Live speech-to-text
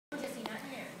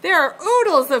There are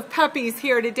oodles of puppies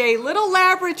here today. Little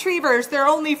lab retrievers. They're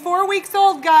only 4 weeks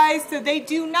old, guys, so they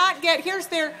do not get, here's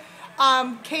their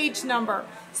cage number.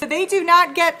 So they do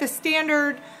not get the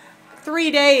standard 3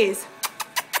 days.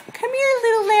 Come here,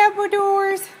 little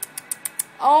Labradors.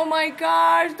 Oh my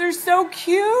gosh, they're so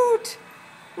cute.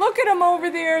 Look at them over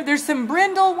there. There's some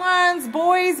brindle ones,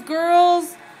 boys,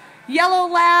 girls,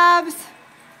 yellow labs.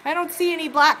 I don't see any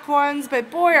black ones,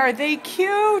 but boy, are they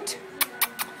cute.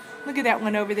 Look at that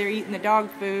one over there eating the dog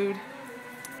food.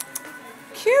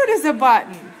 Cute as a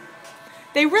button.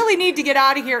 They really need to get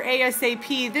out of here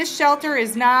ASAP. This shelter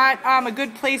is not a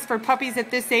good place for puppies at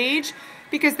this age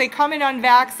because they come in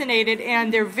unvaccinated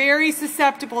and they're very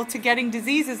susceptible to getting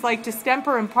diseases like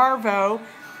distemper and parvo.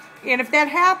 And if that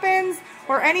happens,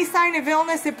 or any sign of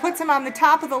illness, it puts them on the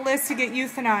top of the list to get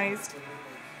euthanized.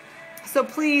 So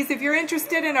please, if you're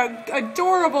interested in an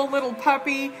adorable little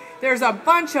puppy, there's a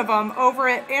bunch of them over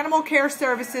at Animal Care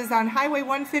Services on Highway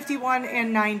 151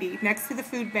 and 90, next to the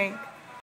food bank.